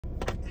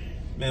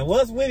Man,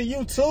 what's with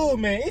you too,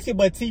 man? It's your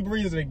boy T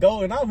Breeze and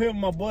Go, and I'm here with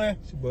my boy.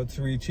 It's your boy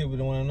Tariq Chip with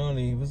the one and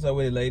only. What's up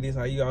with it, ladies?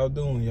 How y'all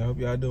doing? Y'all hope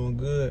y'all doing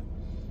good.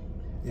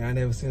 Y'all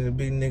never seen a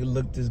big nigga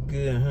look this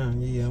good, huh?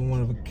 Yeah, I'm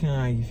one of a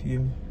kind, you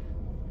feel me?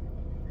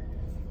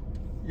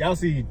 Y'all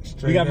see,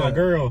 Straight we got up. my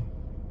girl.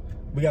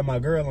 We got my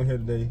girl on here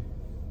today.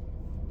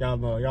 Y'all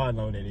know what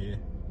that is.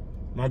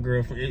 My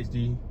girl from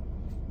XG.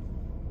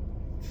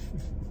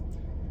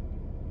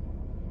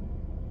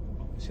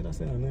 Should I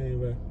say her name,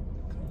 bro?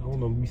 I don't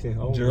know if we say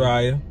her.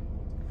 JURIA.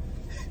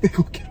 They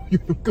gonna get on you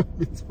in the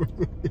comments, bro.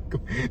 They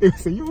gonna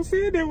say, you don't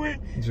say it that way.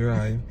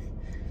 JURIA.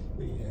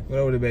 But yeah. What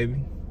up with it, baby?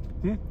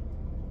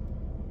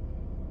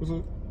 What's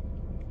up?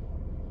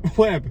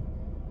 What happened?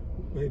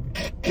 Baby.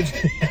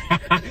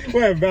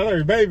 What happened? I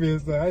heard baby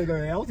and stuff. I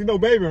don't see no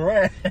baby,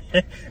 right?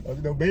 I don't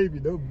see no baby,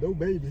 no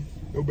baby.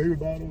 No baby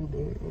bottle,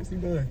 I don't see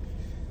nothing.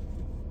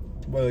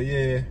 But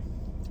yeah.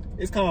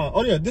 It's called,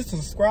 oh yeah, this is a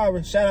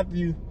subscriber. Shout out to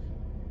you.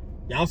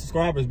 Y'all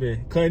subscribers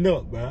been cutting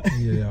up, bro.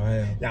 Yeah, y'all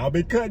have. Y'all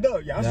been cutting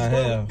up. Y'all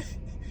subscribers.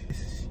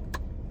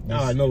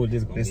 Now I know what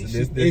this gonna be.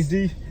 This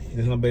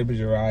my baby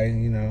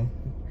JURIA, you know.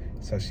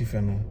 So she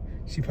probably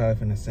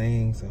finna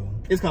sing, so.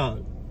 It's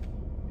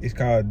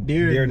called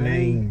Dear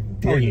Name.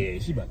 Oh yeah,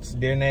 she about to sing.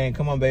 Dear Name.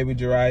 Come on, baby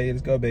JURIA.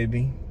 Let's go,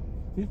 baby.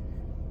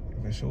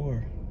 For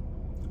sure.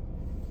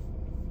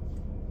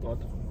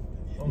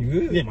 You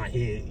good? Yeah, my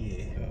head,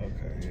 yeah. Oh,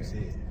 okay,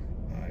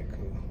 yeah. Alright,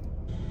 cool.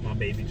 My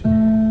baby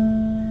JURIA.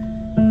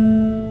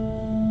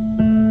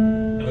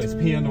 Oh, it's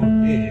piano.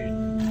 Yeah. You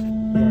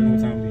already know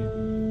what time it is.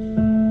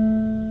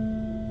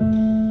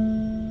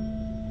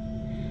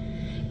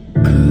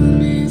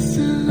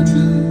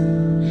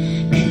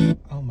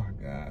 Oh my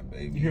God,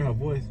 baby. You hear her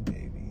voice?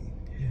 Baby.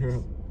 You hear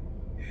her?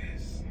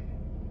 Yes.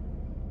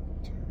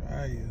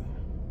 JURIA.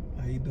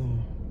 How you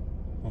doing?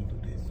 Don't do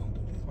this.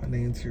 My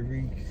name's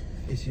Tariq.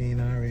 If she ain't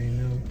already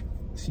know.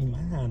 She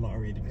mine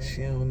already, man.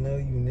 She don't know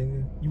you,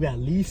 nigga. You got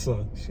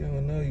Lisa. She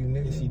don't know you,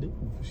 nigga. Yes, she do.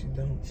 She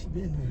don't. She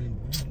been knowing me,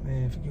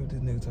 Man, forget what this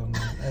nigga talking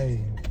about.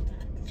 Hey,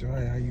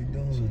 JURIA, how you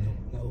doing? She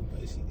don't know,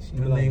 but she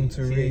My like, name's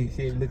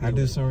Tariq. I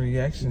do some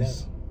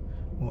reactions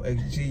on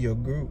XG, your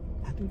group.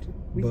 I do too.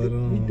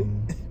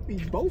 We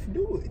both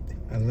do it.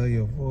 I love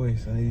your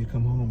voice. I need you to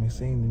come home and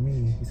sing to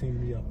me. She sing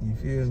me up. You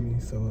feel me?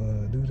 So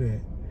do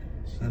that.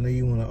 I know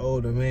you want an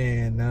older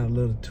man, not a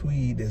little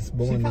tweed that's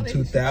born in the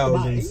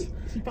 2000s.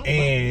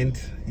 And,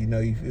 you know,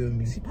 you feel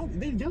me? She probably,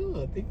 they young.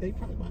 They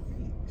probably my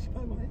age. She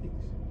probably my age.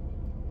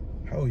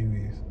 How old you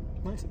is?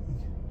 19.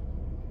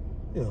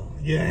 Yeah.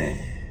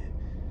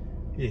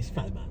 Yeah, she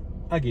probably about,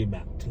 I give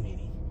about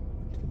 20.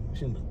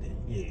 She about that.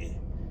 Yeah.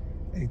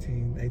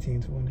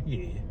 18, 20?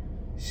 Yeah.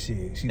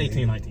 Shit, she 18,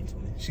 legal. 19,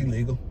 20. She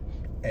legal.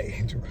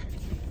 Hey, JURIA.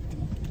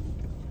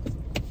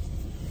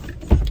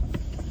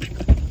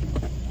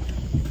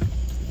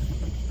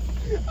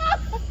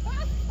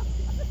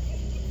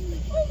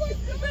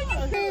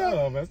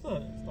 Oh, man,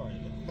 start.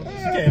 She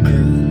can't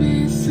hear.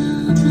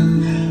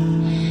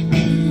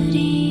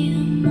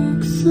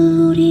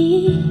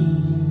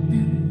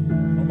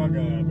 Oh my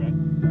God, man.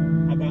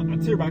 I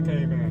tear back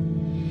came man.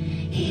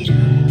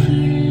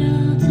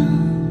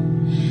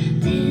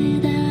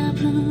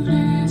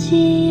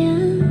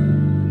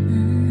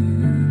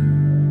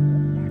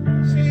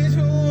 She's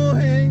who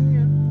hang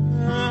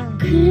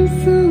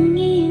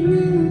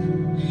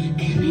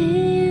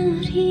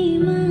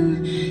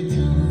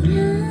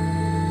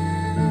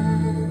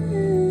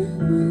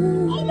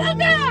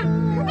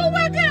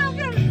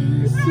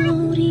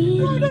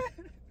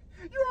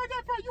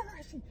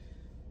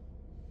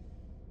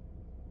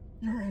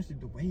You're actually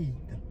the way,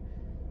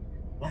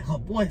 like her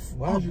voice.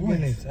 Why are you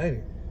getting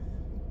excited?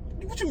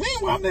 What you mean?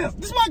 Why I'm there?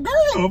 This is my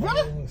girl, bro.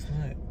 No, it's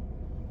not.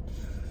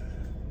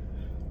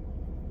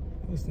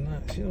 No, it's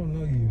not. She don't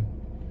know you.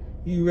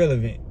 You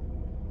irrelevant.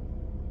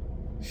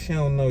 She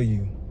don't know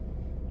you.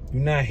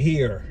 You're not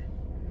here.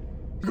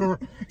 Girl,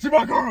 she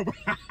my girl.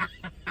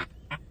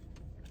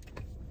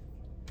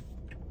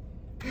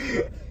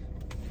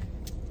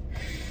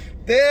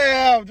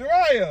 Damn,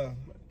 JURIA.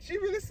 She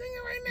really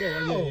singing right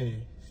now.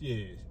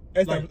 Yeah.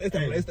 Let's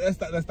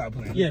stop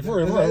playing. Yeah, for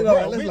real.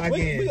 Let's lock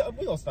in. We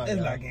gonna stop. Let's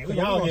lock in.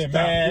 Y'all get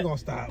mad.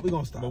 We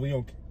gonna stop. But we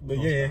don't. But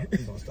yeah. We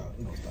gonna stop.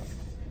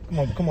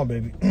 Come on,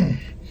 baby.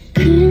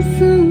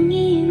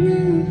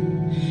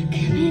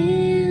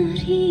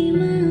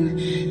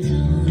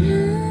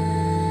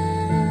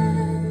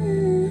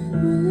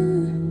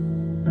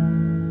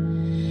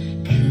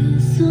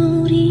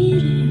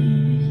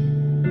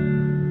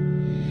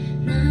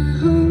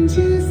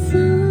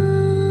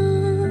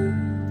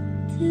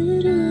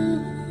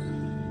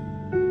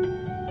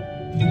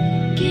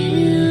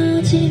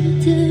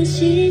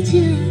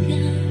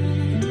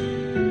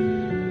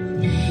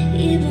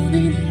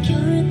 이번에는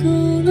결코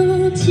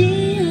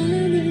놓지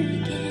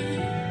않을게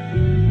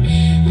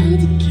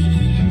아득히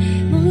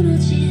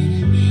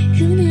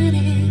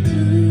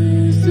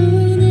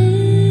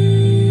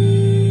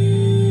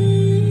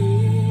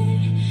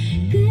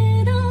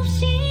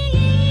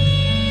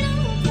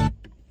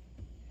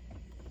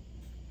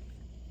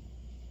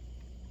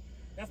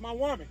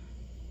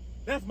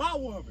That's my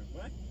woman,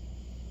 man.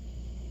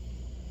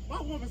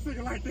 My woman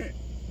singing like that.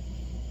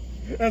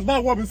 That's my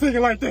woman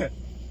singing like that.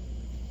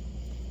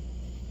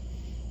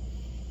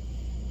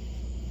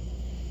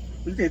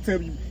 You can't tell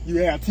me you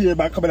had a tear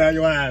about coming out of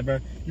your eye, bro.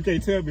 You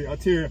can't tell me a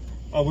tear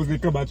was gonna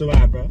come out your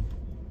eye, bro.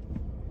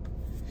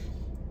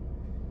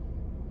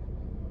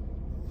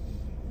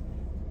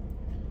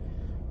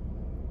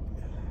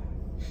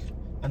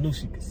 I knew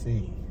she could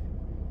sing.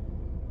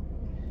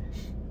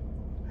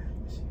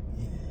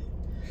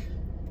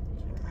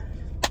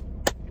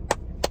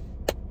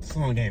 The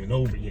song ain't even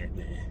over yet,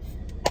 man.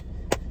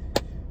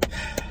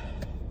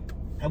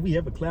 Have we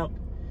ever clapped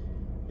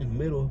in the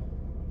middle?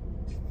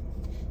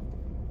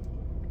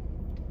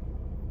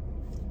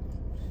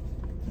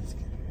 Let's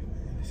get it,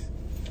 man. Let's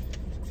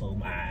close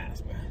my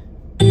eyes, man.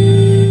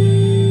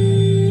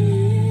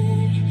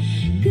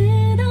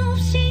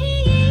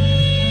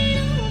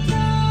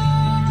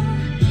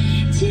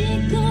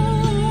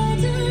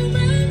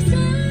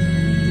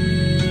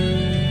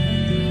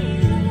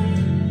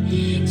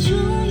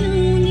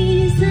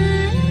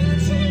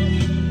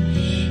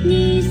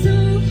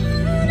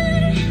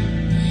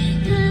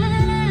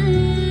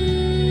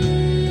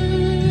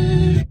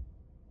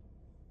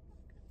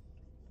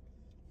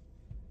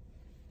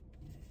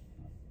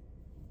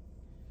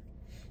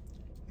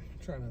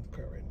 Try not to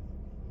cry right now.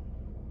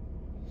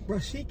 Bro,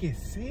 she can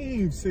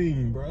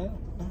sing, bro.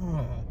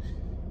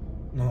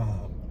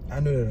 Nah, I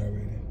knew that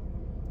already.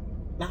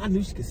 Nah, I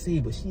knew she could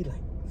sing, but she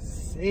like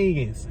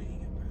singing,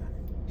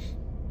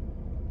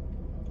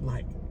 bro.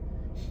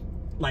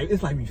 Like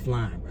it's like we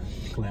flying, bro.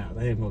 Clouds.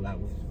 I ain't gonna lie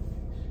with you.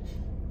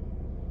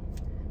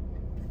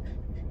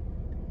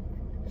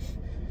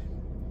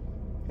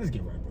 Let's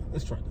get right,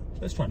 bro.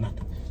 Let's try not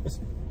to. Let's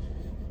get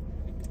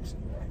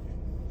right.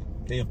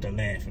 They up there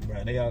laughing,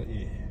 bro. They out,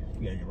 yeah.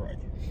 You gotta get right.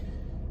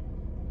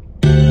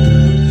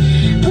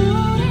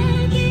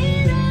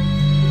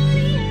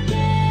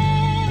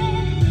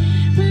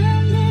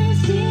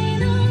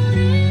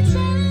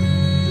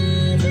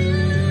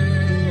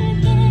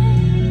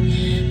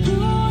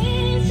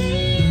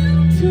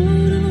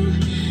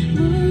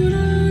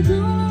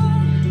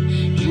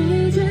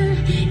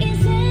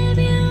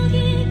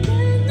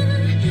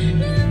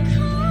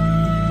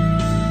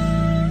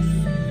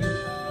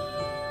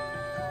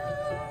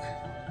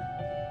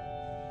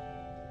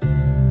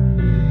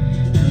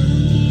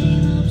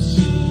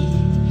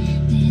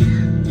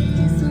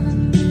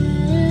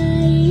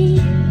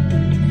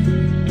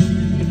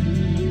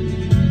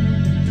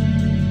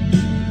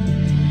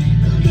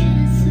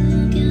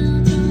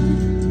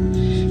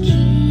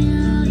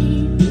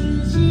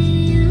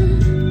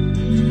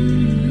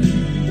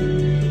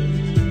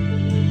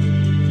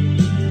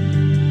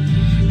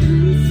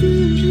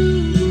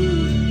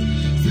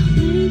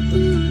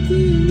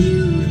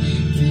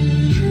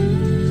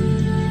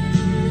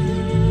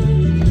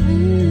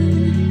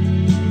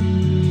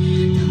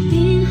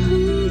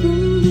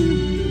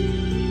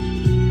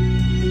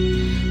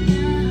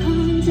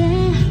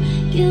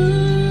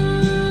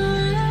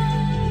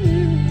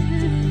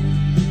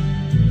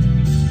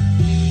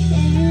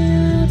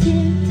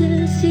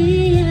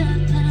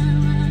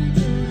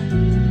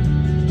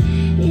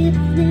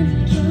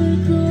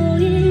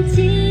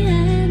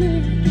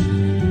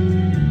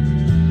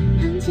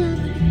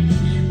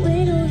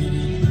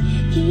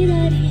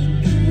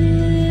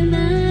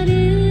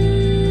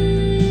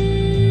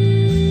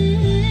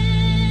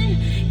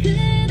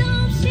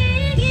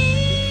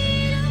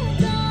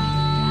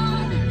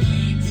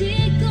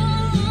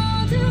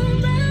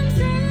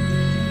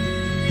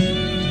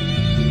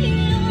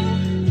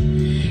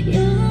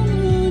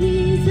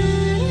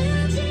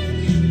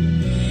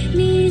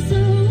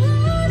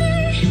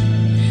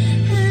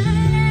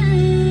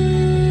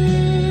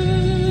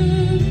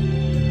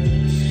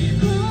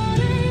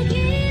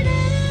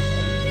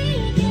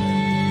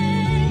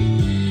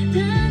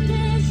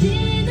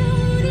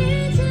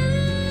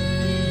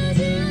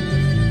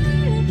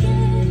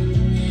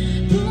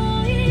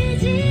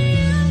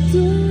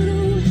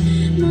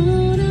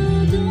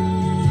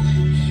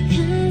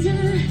 가자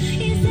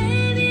이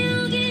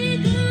새벽이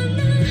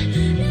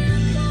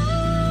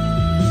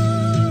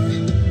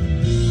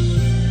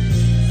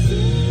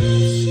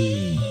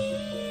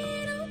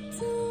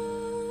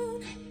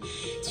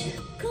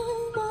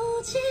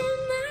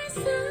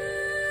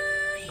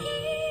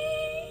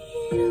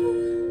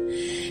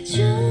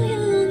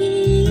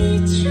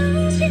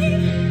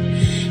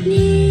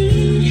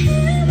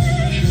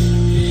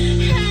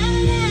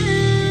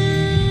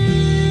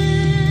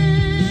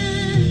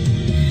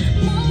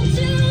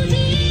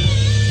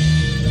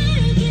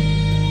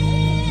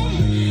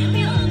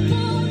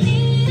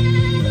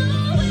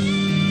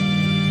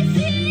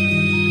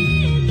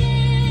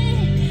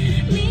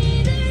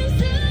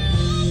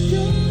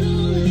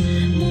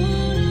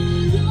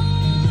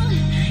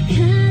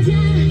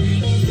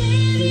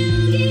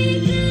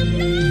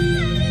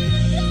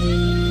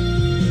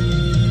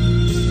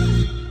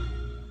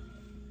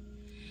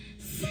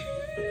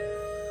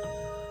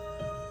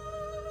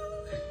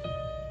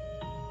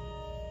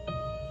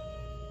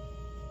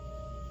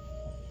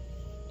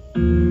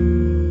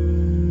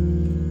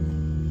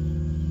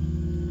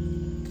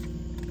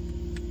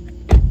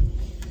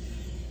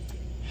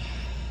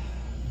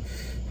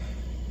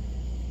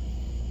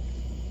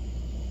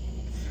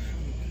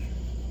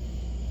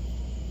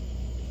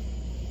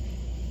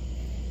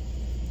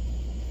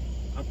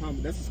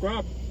That's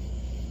subscribe.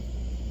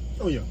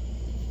 Oh yeah.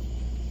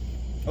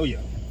 Oh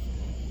yeah.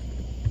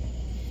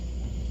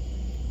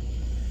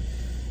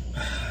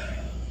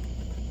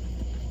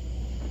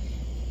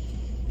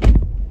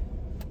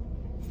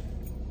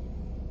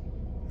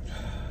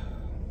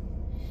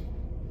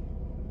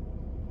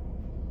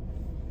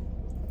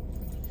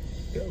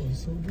 That was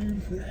so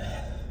beautiful.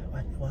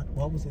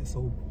 Why was it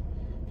so?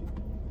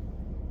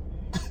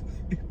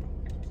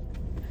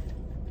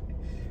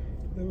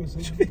 That was so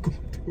What you beautiful.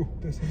 going through?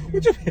 That's so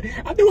What you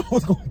beautiful. I knew I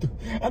was going through.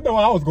 I know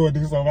I was going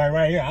through something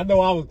right here. I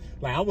know I was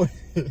like I was.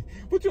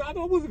 But I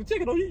know I wasn't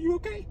checking on you. You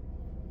okay?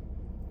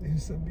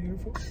 It's so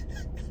beautiful.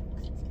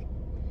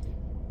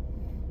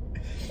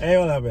 Hey,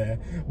 hold up, man.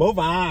 Both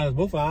our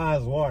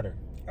eyes water.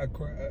 I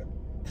cried.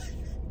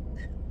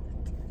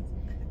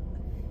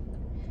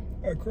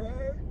 I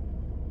cried.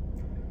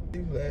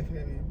 You laughing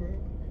at me, bro.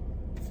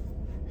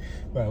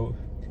 Bro,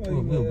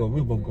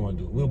 we're both going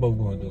through it. We're both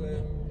going through it,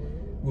 man.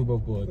 We're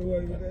both going through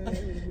it.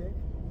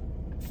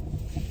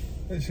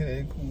 That shit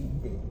ain't cool,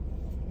 bro.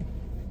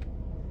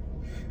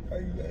 How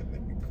you laughing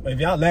at me? If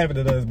y'all laughing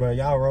at us, bro,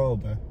 y'all wrong,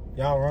 bro.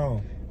 Y'all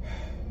wrong.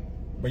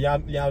 But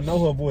y'all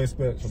know her voice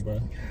special, bro.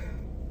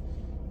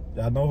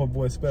 Y'all know her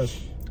voice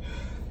special.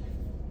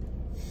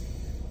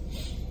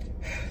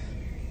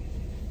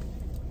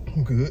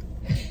 I'm good.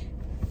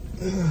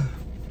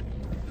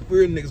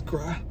 Real niggas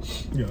cry.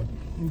 Yeah.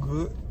 I'm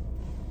good.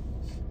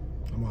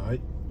 I'm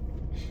alright.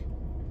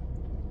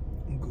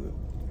 I'm good.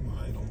 I'm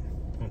alright.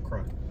 Don't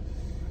cry.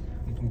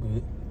 I'm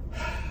good.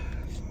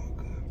 It's all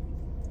good.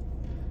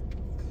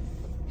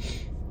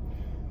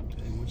 I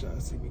didn't want y'all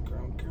to see me cry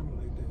on camera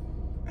like that.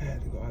 I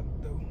had to go out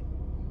the door.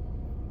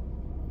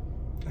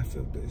 I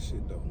felt that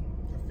shit though.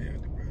 I feel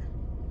it, bro.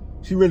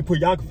 She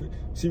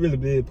really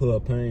did put her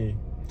pain.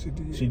 She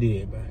did. She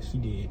did, bro. She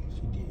did.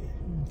 She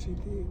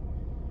did.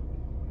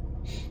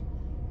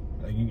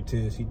 Like you can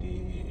tell she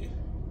did.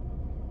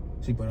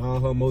 She put all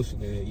her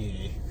emotion in it,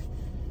 yeah.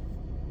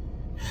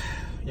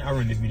 Y'all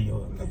run this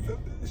video up, I man. felt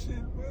that shit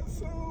in my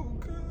soul,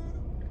 God.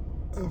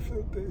 I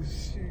felt that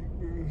shit,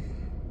 bro.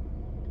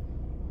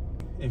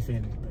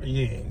 Infinity, bro.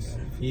 Yeah,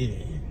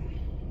 yeah.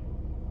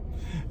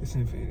 It's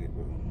infinity,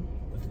 bro.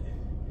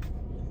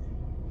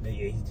 The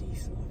HD,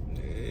 so.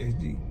 Yeah,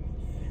 HD.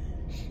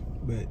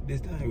 But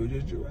this time it was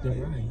just JURIA.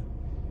 Right.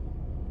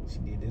 She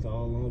did this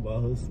all alone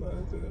by herself. By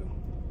herself.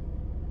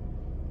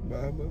 By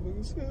her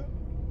motherfucking self.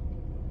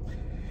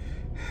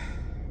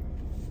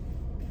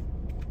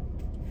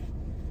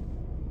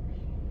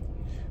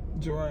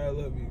 JURIA, I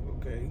love you,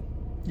 okay?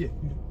 Yeah,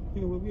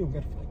 you know what? We don't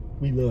gotta fight.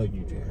 We love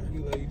you, Yeah, we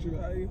love you,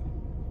 JURIA.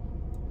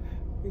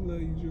 We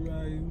love you,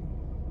 JURIA.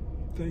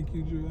 Thank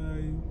you,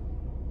 JURIA.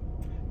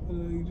 I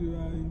love you,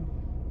 JURIA.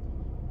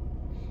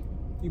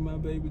 You my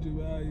baby,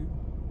 JURIA.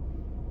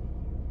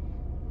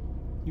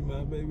 You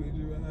my baby,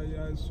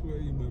 JURIA. I swear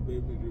you my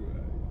baby,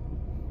 JURIA.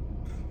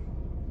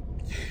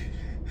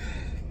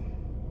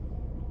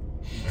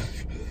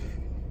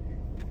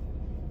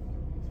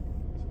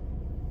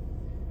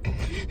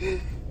 I love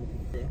you,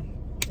 bro.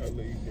 I love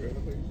you,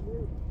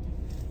 bro.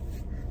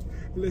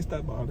 Let's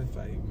stop all the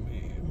fighting,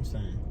 man. I'm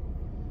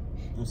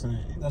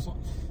saying. That's what.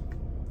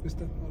 Let's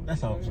stop all the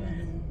That's all I'm fighting,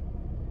 saying. man.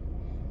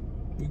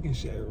 We can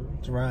share her.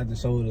 To ride the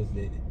shoulders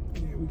that.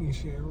 Yeah, we can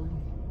share her.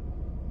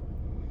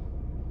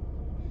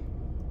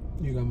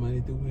 You got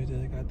Monday through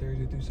Wednesday, I got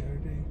Thursday through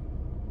Saturday.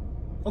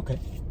 Okay.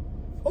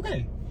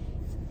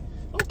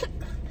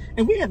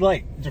 And we had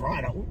like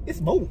Gerardo. It's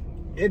both.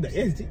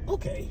 It's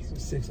okay. So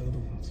 6 other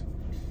ones.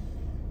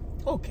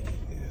 Okay.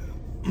 Yeah.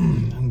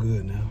 I'm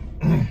good now.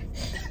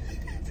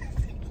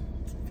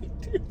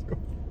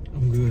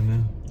 I'm good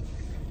now.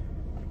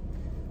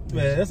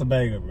 Man, that's a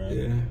banger, bro.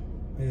 Yeah.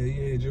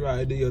 Yeah,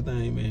 JURIA, do your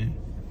thing, man.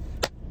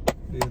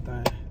 Do your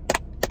thing.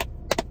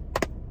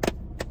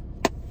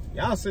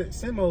 Y'all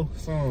send more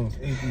songs.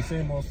 If you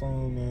send more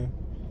songs, man.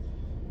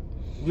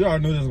 We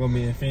already knew this was gonna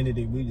be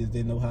Infinity. We just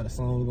didn't know how the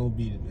song was gonna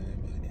be, man.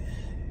 But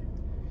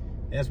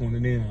that's one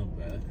of them,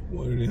 bro.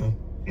 One of them.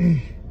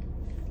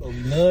 So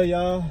we love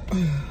y'all.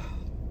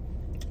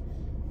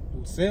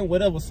 Send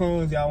whatever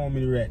songs y'all want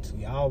me to react to.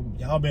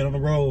 Y'all been on the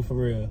road for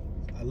real.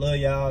 I love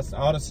y'all.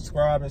 All the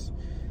subscribers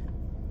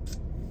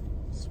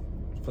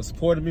for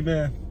supporting me,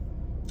 man.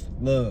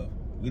 Love.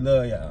 We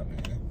love y'all,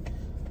 man.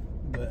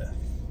 But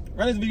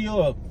run this video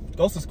up.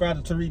 Go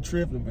subscribe to Tariq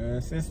Triplin,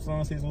 man. Send some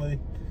songs his way.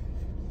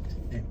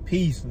 And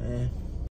peace, man.